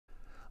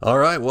All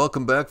right,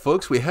 welcome back,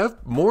 folks. We have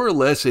more or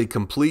less a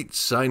complete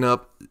sign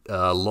up,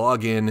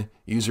 login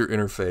user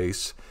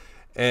interface.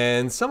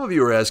 And some of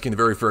you are asking the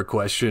very fair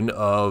question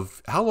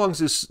of how long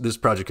is this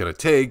project going to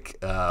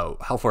take?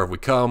 How far have we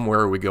come? Where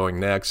are we going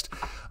next?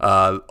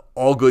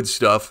 All good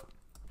stuff.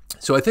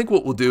 So I think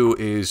what we'll do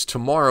is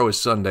tomorrow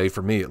is Sunday,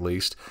 for me at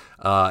least.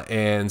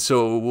 And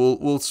so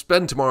we'll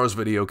spend tomorrow's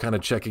video kind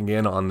of checking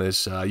in on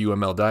this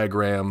UML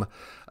diagram,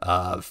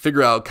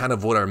 figure out kind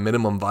of what our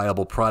minimum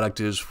viable product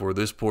is for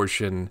this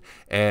portion,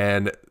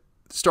 and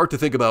start to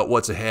think about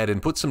what's ahead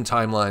and put some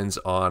timelines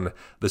on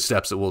the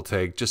steps that we'll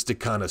take just to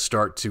kind of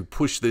start to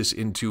push this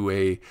into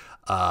a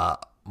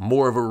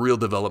more of a real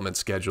development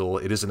schedule.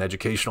 It is an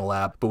educational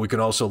app, but we can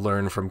also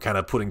learn from kind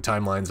of putting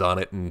timelines on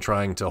it and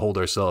trying to hold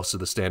ourselves to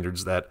the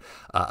standards that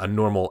a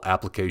normal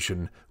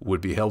application would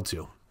be held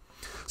to.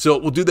 So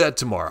we'll do that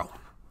tomorrow.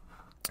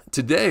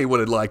 Today, what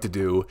I'd like to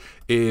do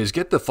is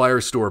get the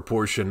Firestore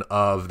portion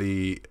of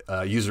the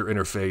user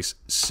interface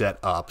set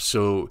up.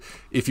 So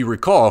if you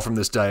recall from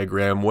this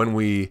diagram, when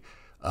we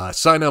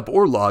sign up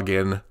or log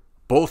in,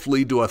 both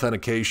lead to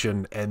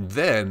authentication, and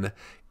then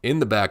in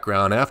the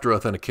background, after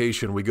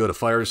authentication, we go to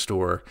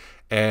Firestore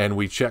and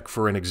we check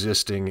for an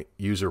existing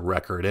user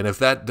record. And if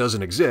that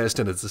doesn't exist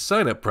and it's a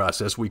sign-up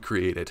process, we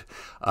create it.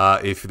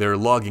 If they're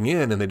logging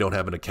in and they don't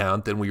have an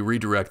account, then we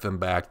redirect them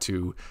back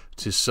to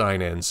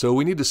sign in. So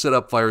we need to set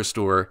up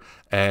Firestore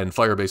and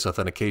Firebase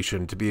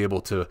authentication to be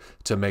able to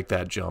make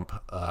that jump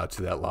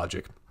to that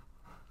logic.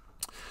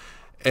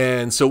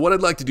 And so what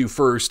I'd like to do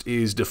first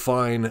is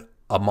define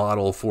a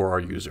model for our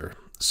user.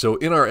 So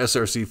in our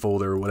SRC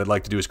folder, what I'd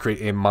like to do is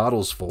create a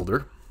models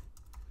folder.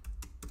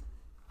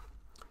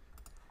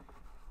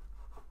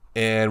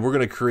 And we're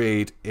going to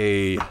create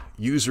a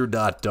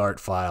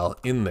user.dart file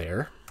in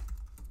there.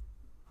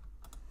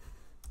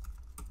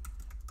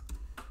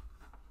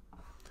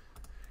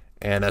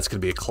 And that's going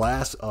to be a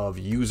class of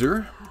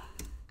user.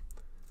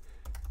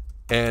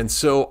 And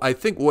so I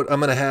think what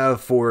I'm going to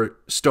have for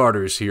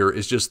starters here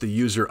is just the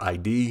user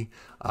ID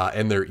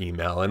and their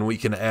email. And we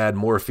can add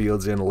more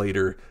fields in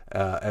later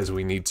as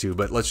we need to.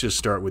 But let's just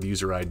start with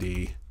user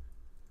ID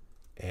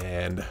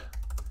and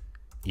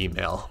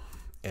email.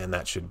 And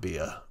that should be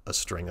a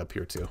string up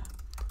here too.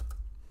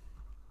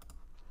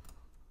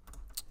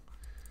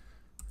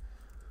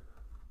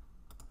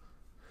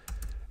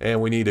 And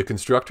we need a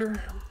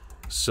constructor.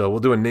 So we'll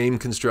do a name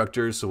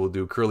constructor. So we'll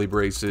do curly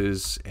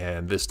braces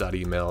and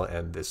this.email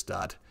and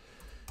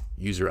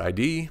this.user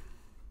ID.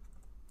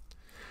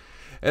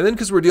 And then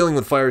because we're dealing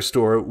with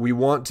Firestore, we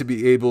want to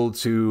be able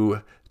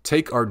to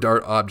take our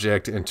Dart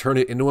object and turn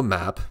it into a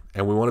map.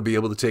 And we want to be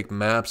able to take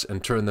maps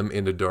and turn them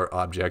into Dart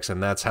objects.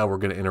 And that's how we're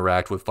going to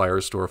interact with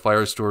Firestore.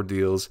 Firestore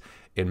deals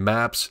in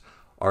maps.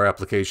 Our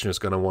application is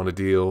going to want to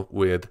deal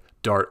with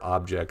Dart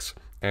objects.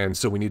 And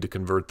so we need to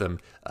convert them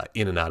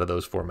in and out of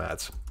those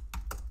formats.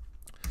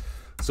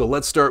 So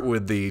let's start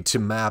with the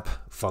toMap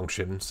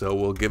function. So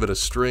we'll give it a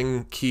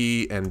string,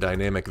 key, and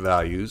dynamic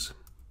values.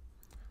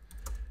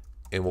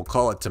 And we'll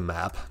call it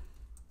toMap.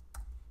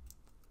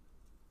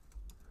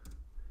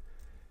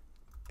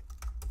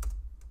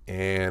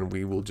 And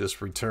we will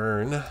just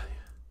return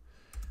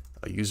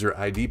a user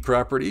ID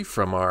property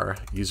from our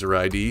user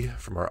ID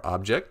from our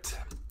object,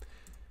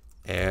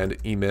 and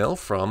email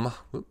from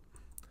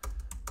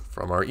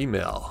our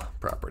email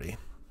property.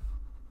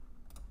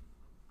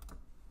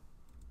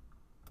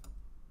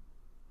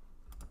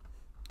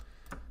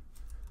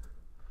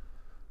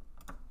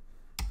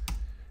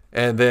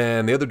 And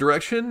then the other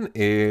direction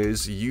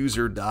is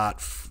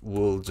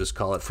we'll just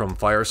call it from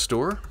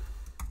Firestore.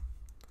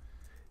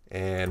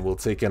 And we'll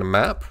take in a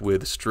map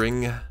with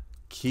string,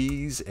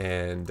 keys,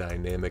 and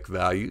dynamic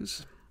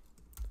values.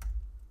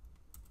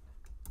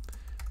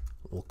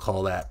 We'll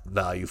call that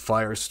value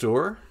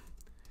Firestore.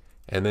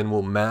 And then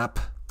we'll map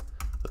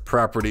the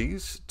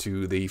properties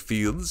to the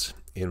fields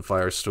in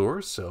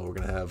Firestore. So we're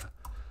going to have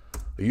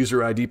a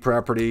user ID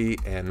property,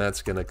 and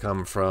that's going to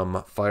come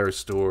from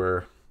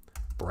Firestore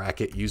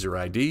bracket user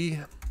ID,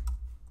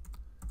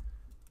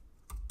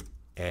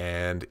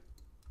 and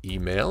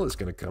email is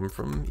going to come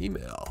from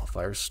email,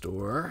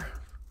 Firestore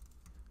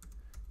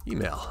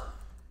email,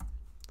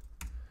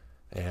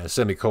 and a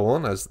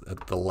semicolon as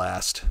the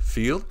last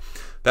field.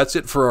 That's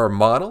it for our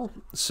model.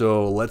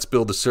 So let's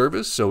build a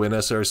service. So in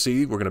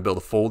SRC, we're going to build a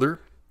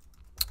folder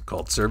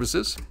called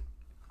services.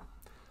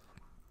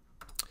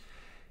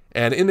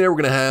 And in there,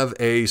 we're going to have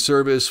a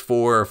service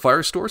for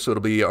Firestore. So it'll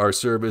be our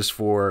service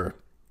for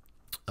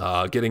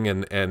getting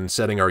and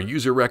setting our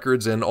user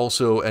records, and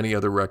also any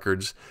other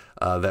records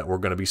that we're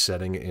going to be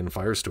setting in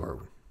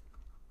Firestore.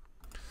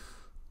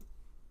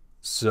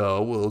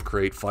 So we'll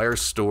create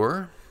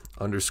Firestore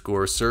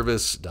underscore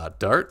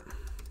service.dart.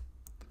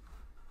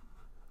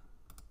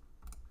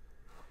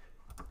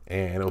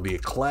 And it'll be a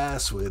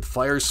class with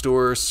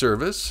Firestore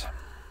service.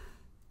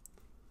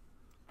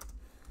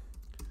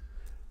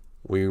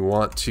 We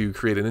want to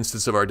create an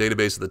instance of our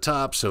database at the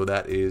top, so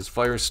that is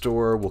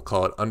Firestore. We'll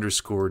call it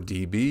underscore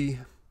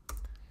DB.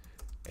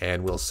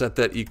 And we'll set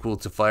that equal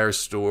to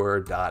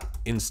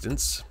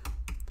Firestore.instance.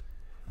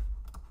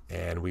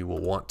 And we will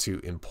want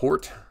to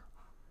import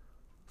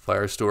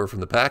Firestore from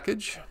the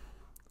package.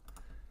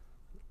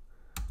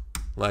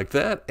 Like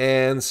that.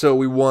 And so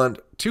we want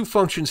two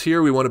functions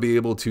here. We want to be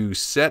able to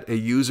set a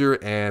user,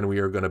 and we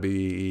are going to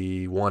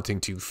be wanting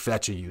to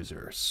fetch a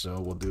user.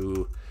 So we'll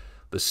do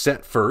the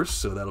set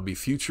first. So that'll be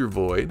future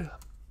void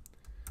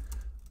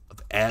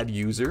of add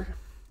user.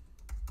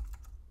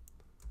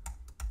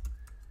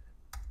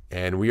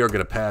 And we are going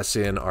to pass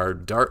in our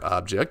Dart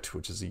object,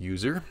 which is a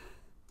user.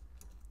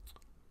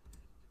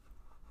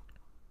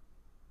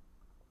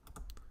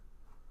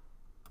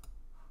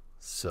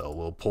 So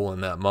we'll pull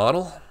in that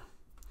model.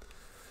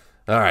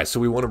 All right, so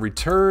we want to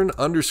return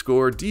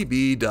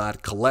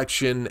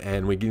 _db.collection,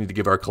 and we need to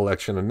give our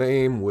collection a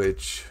name,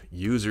 which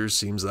users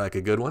seems like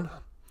a good one.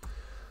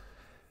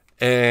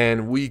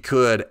 And we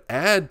could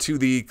add to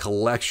the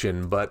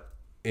collection, but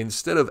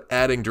instead of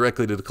adding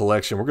directly to the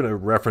collection, we're going to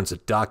reference a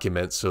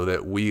document so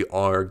that we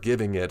are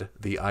giving it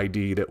the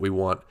ID that we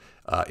want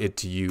it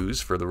to use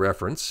for the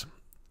reference.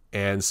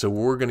 And so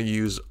we're going to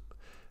use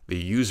the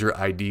user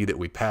ID that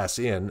we pass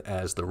in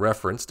as the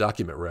reference,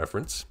 document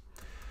reference.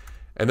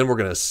 And then we're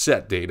going to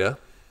set data.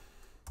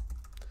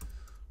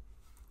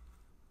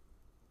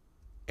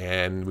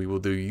 And we will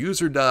do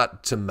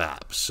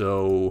user.toMap.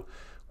 So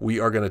we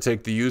are going to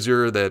take the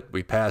user that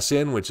we pass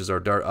in, which is our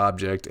Dart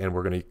object, and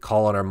we're going to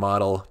call on our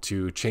model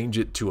to change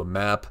it to a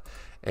map.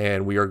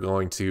 And we are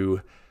going to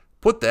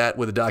put that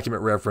with a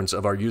document reference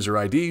of our user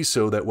ID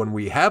so that when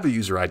we have a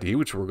user ID,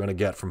 which we're going to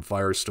get from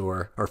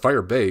Firestore, or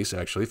Firebase,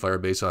 actually,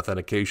 Firebase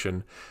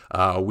authentication,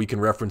 we can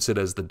reference it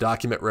as the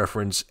document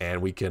reference,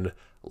 and we can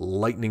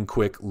lightning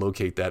quick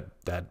locate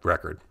that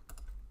record.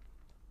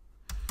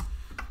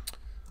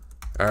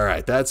 All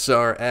right, that's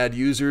our add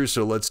user.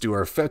 So let's do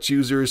our fetch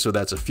user. So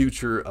that's a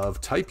future of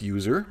type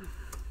user.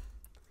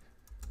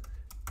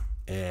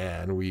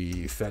 And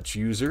we fetch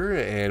user,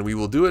 and we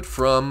will do it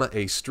from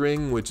a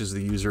string, which is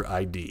the user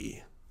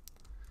ID.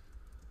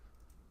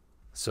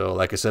 So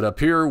like I said up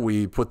here,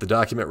 we put the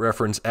document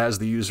reference as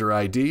the user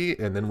ID,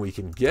 and then we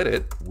can get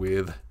it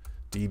with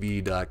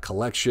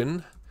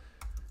db.collection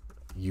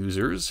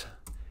users,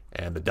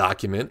 and the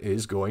document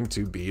is going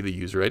to be the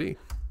user ID.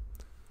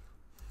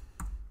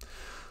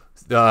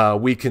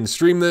 We can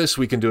stream this,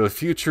 we can do a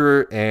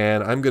future,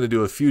 and I'm going to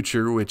do a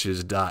future which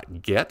is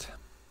 .get.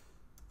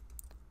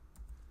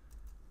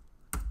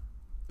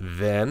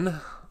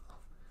 Then,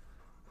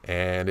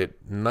 and it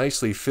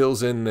nicely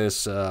fills in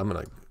this, I'm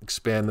going to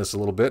expand this a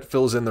little bit,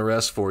 fills in the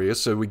rest for you.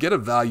 So we get a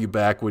value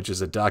back, which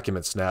is a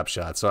document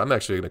snapshot. So I'm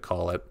actually going to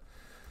call it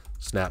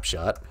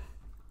snapshot.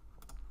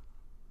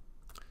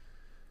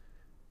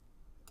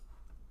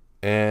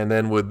 And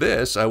then with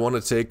this, I want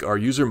to take our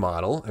user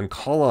model and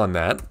call on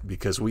that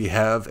because we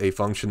have a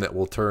function that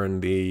will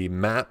turn the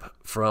map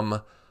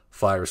from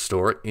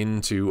Firestore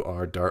into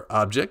our Dart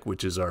object,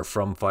 which is our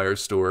from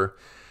Firestore.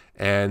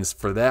 And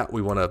for that,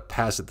 we want to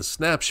pass it the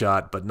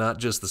snapshot, but not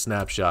just the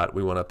snapshot.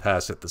 We want to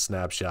pass it the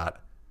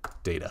snapshot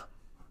data.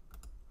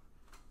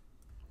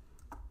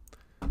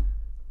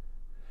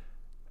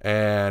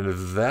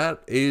 And that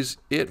is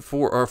it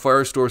for our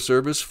Firestore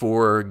service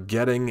for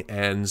getting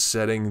and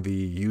setting the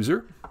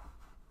user.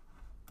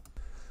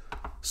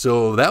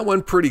 So that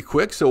went pretty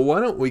quick. So why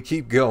don't we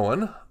keep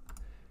going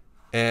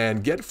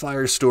and get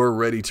Firestore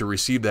ready to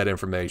receive that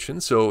information.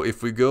 So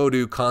if we go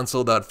to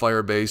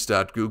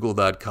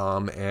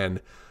console.firebase.google.com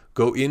and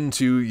go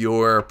into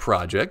your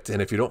project,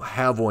 and if you don't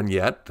have one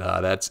yet,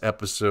 that's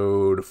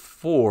episode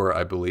 4,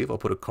 I believe. I'll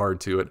put a card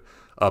to it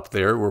up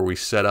there where we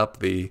set up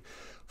the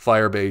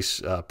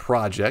Firebase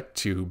project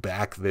to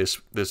back this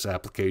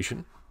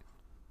application.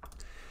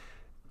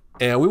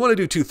 And we want to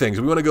do two things.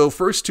 We want to go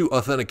first to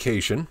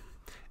authentication.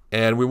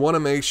 And we want to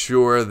make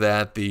sure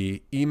that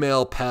the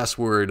email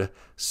password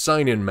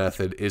sign-in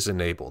method is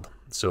enabled.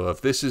 So if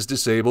this is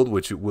disabled,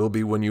 which it will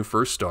be when you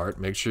first start,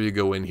 make sure you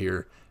go in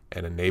here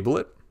and enable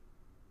it.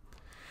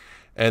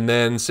 And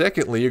then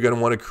secondly, you're going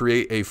to want to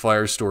create a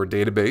Firestore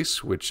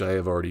database, which I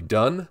have already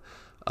done.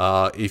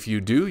 If you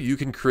do, you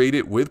can create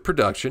it with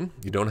production.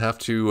 You don't have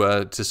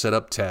to set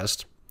up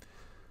test.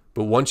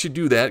 But once you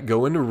do that,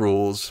 go into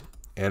rules,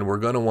 and we're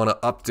going to want to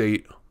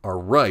update our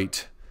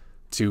write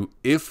to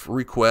if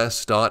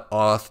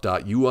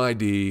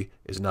request.auth.uid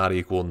is not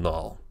equal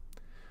null.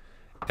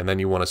 And then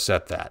you want to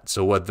set that.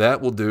 So what that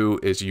will do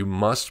is you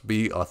must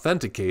be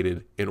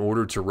authenticated in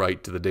order to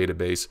write to the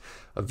database.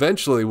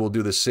 Eventually, we'll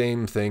do the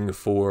same thing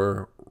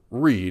for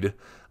read,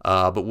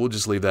 but we'll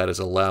just leave that as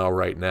allow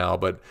right now.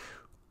 But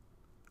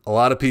a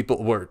lot of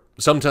people,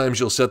 sometimes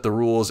you'll set the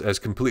rules as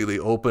completely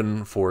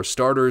open for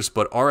starters,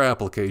 but our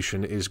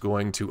application is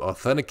going to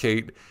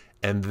authenticate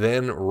and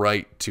then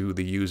write to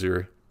the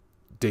user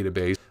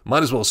database.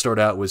 Might as well start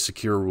out with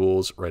secure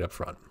rules right up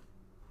front.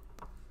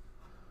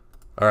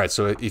 All right,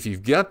 so if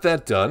you've got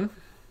that done,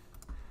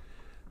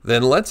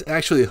 then let's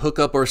actually hook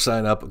up our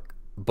sign up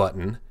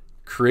button,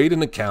 create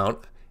an account,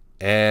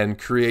 and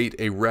create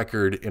a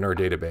record in our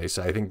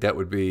database. I think that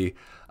would be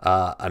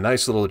a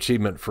nice little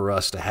achievement for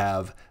us to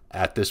have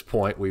at this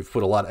point. We've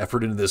put a lot of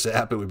effort into this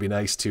app. It would be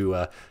nice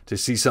to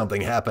see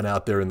something happen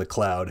out there in the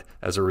cloud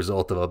as a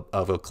result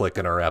of a click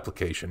in our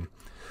application.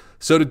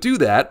 So to do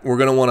that, we're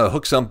going to want to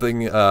hook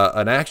something,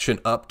 an action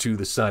up to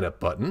the sign up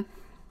button.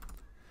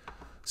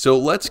 So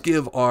let's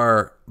give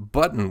our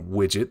button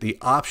widget the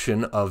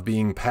option of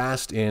being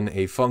passed in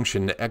a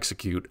function to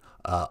execute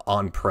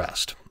on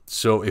pressed.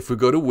 So if we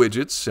go to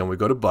widgets and we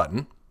go to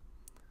button,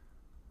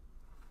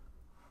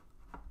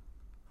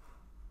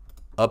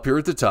 up here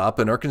at the top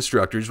in our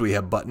constructors, we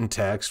have button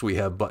text, we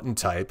have button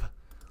type.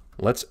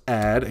 Let's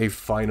add a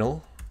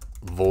final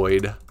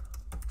void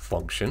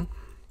function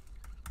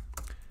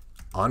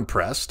on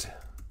pressed.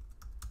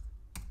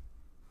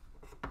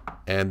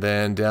 And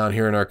then down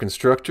here in our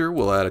constructor,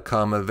 we'll add a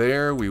comma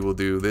there. We will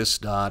do this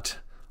dot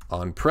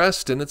on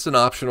pressed, and it's an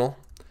optional.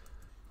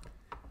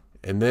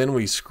 And then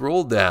we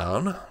scroll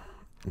down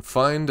and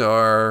find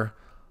our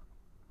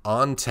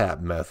on tap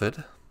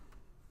method.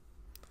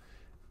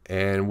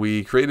 And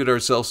we created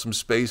ourselves some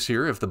space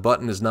here. If the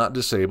button is not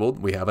disabled,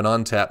 we have an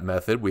on tap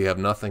method. We have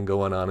nothing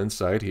going on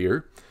inside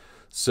here.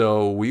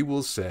 So we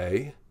will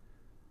say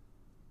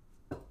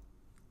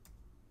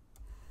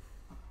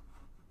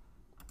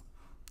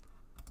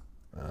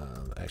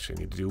actually,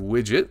 I need to do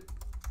widget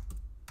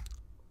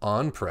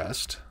on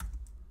pressed.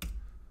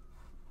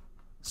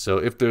 So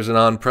if there's an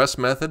on press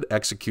method,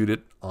 execute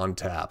it on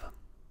tap.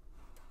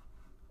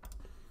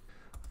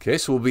 Okay,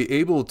 so we'll be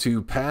able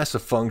to pass a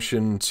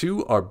function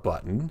to our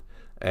button,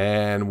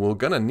 and we're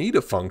going to need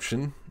a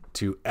function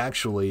to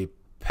actually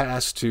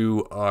pass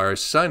to our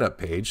sign up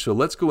page. So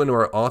let's go into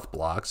our auth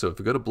block. So if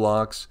we go to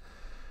blocks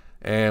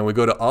and we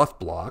go to auth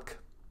block,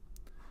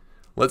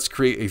 let's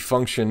create a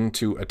function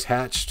to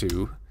attach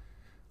to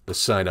the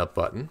sign up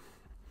button.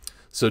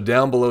 So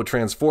down below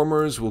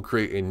transformers, we'll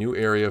create a new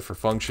area for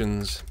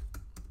functions,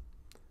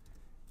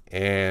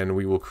 and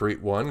we will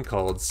create one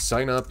called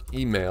sign up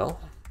email.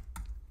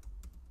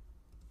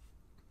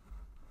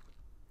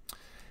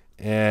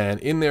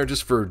 And in there,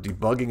 just for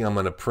debugging, I'm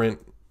going to print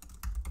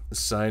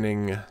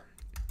signing. I'm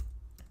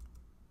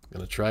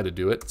going to try to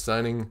do it.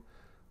 Signing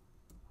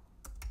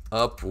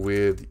up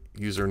with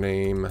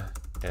username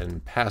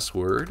and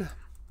password.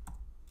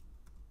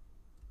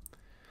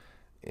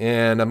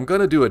 And I'm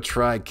going to do a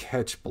try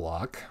catch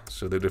block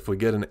so that if we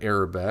get an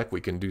error back,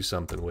 we can do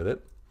something with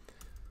it.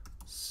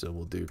 So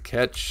we'll do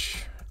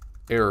catch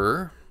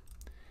error.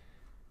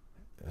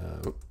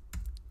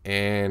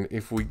 And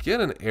if we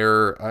get an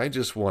error, I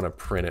just want to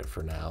print it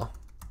for now.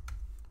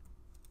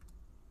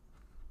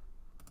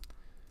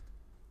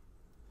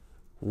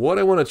 What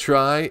I want to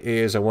try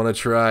is I want to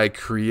try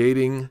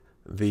creating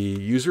the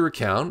user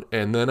account,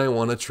 and then I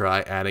want to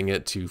try adding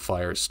it to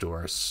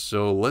Firestore.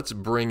 So let's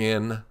bring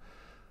in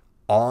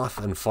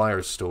auth and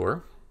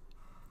Firestore.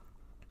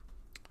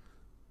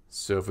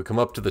 So if we come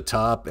up to the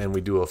top and we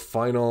do a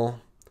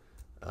final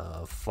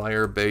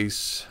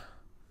Firebase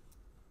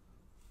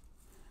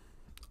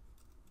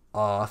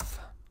auth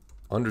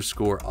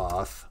underscore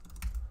auth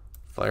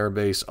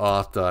Firebase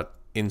auth dot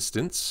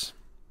instance,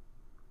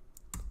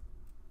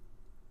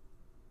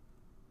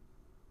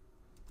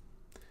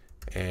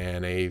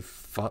 and get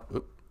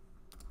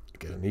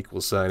an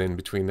equal sign in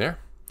between there,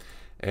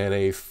 and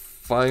a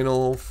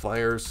final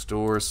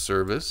Firestore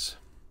service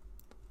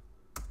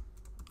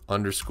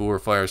underscore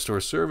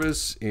Firestore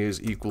service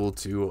is equal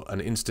to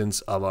an instance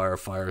of our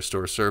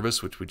Firestore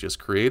service, which we just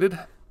created.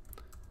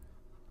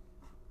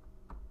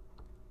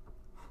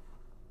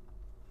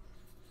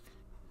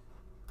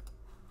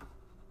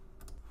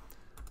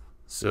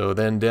 So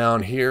then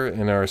down here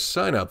in our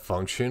sign up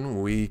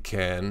function, we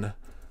can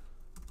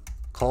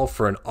call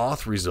for an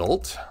auth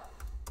result,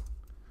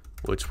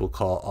 which we'll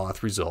call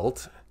auth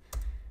result.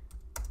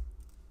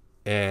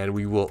 And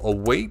we will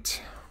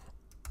await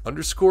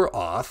underscore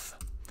auth.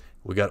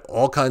 We got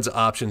all kinds of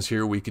options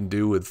here we can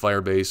do with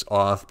Firebase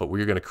auth, but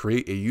we're going to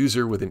create a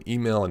user with an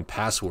email and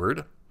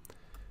password.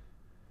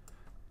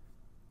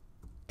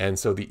 And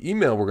so the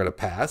email we're going to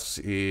pass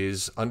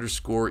is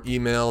underscore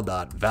email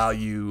dot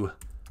value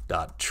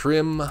dot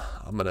trim.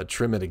 I'm going to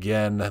trim it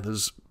again.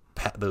 Those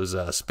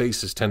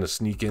spaces tend to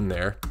sneak in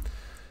there.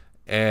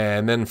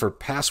 And then for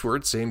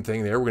password, same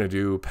thing there. We're going to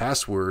do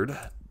password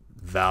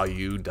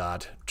value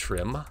dot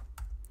trim.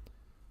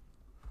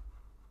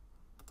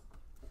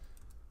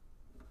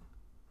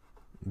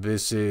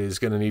 This is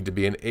going to need to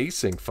be an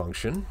async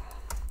function,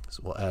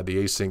 so we'll add the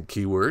async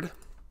keyword.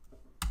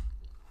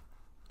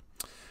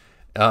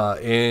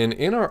 And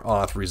in our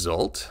auth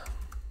result,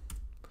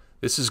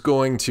 this is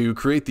going to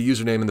create the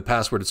username and the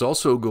password. It's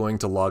also going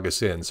to log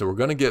us in. So we're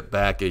going to get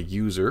back a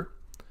user,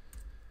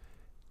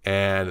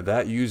 and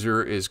that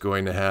user is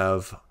going to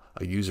have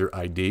a user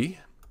ID.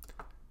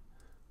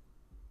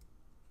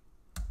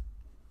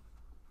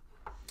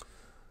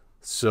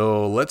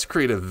 So let's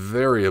create a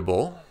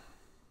variable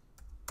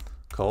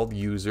called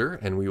user,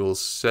 and we will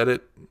set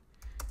it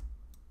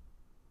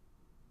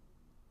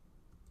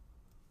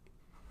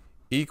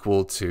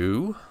equal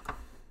to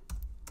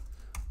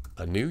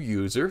a new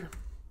user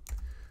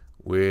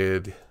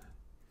with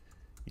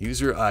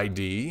user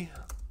ID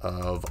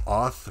of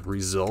auth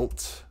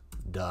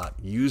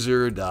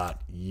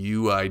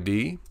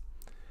result.user.uid.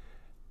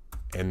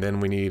 And then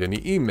we need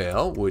an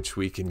email, which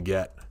we can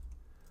get.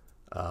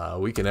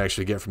 We can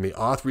actually get from the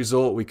auth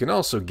result. We can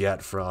also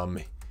get from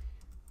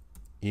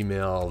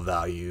email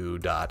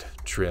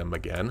value.trim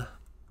again.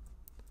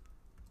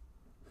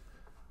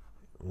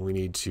 We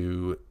need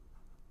to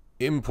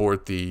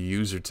import the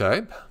user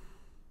type.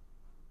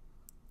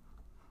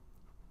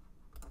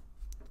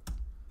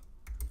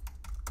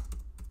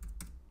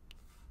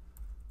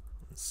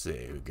 Let's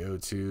see, we go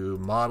to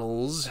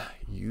models,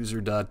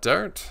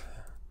 user.dart.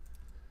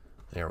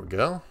 There we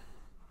go.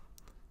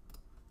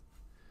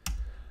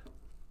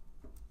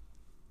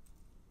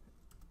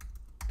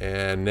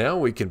 And now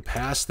we can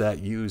pass that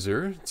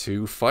user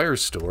to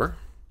Firestore.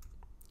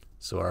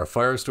 So our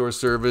Firestore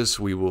service,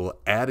 we will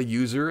add a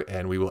user,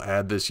 and we will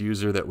add this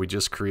user that we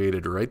just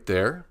created right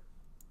there.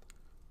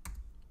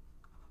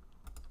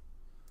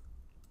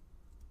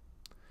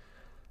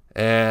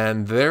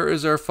 And there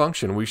is our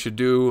function. We should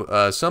do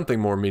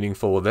something more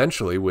meaningful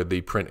eventually with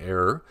the print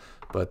error,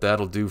 but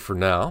that'll do for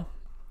now.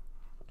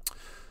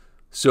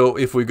 So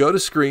if we go to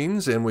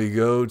screens and we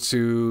go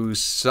to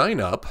sign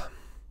up,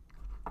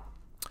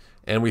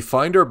 and we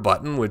find our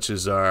button, which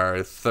is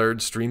our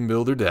third stream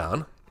builder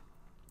down.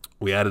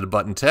 We added a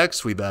button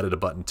text, we've added a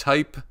button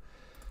type.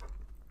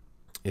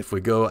 If we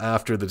go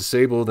after the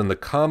disabled and the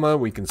comma,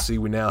 we can see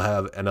we now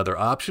have another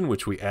option,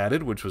 which we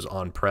added, which was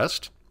on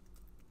pressed.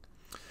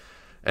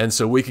 And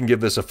so we can give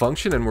this a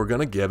function, and we're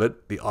going to give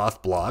it the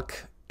auth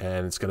block,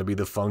 and it's going to be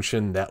the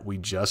function that we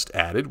just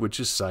added, which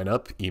is sign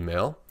up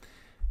email.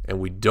 And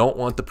we don't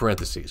want the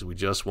parentheses. We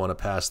just want to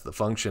pass the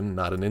function,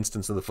 not an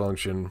instance of the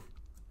function.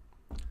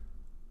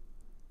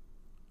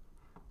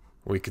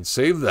 We can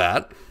save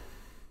that.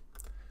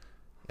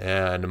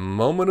 And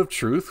moment of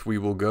truth, we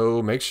will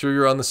go make sure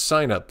you're on the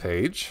sign up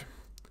page.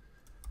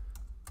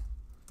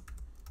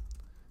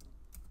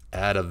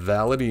 Add a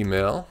valid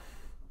email.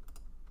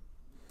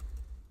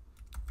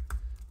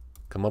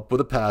 Come up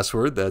with a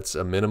password that's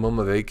a minimum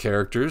of 8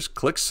 characters.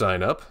 Click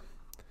sign up.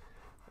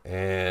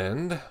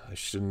 And I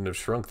shouldn't have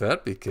shrunk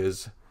that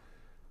because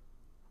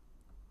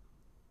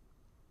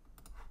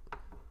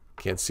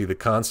can't see the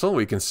console.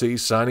 We can see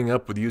signing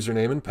up with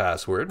username and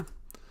password.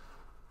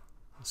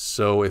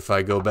 So if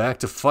I go back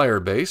to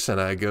Firebase and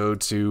I go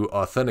to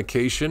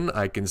authentication,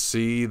 I can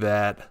see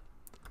that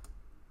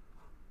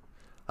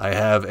I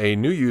have a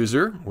new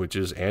user, which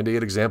is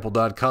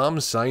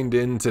Andy@example.com, signed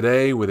in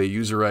today with a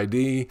user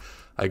ID.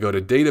 I go to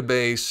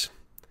database,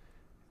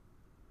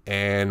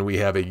 and we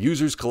have a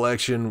users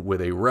collection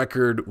with a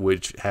record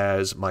which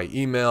has my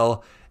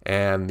email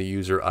and the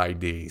user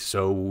ID.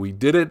 So we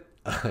did it.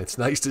 It's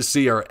nice to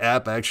see our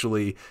app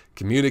actually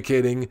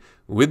communicating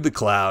with the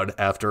cloud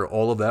after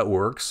all of that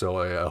work. So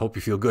I hope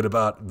you feel good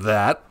about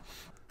that.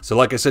 So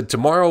like I said,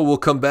 tomorrow we'll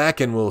come back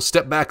and we'll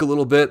step back a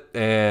little bit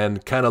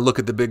and kind of look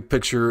at the big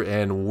picture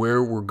and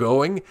where we're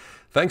going.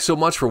 Thanks so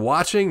much for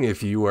watching.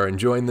 If you are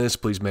enjoying this,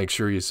 please make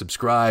sure you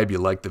subscribe, you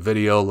like the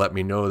video, let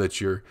me know that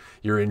you're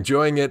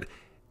enjoying it.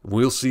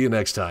 We'll see you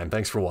next time.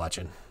 Thanks for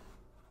watching.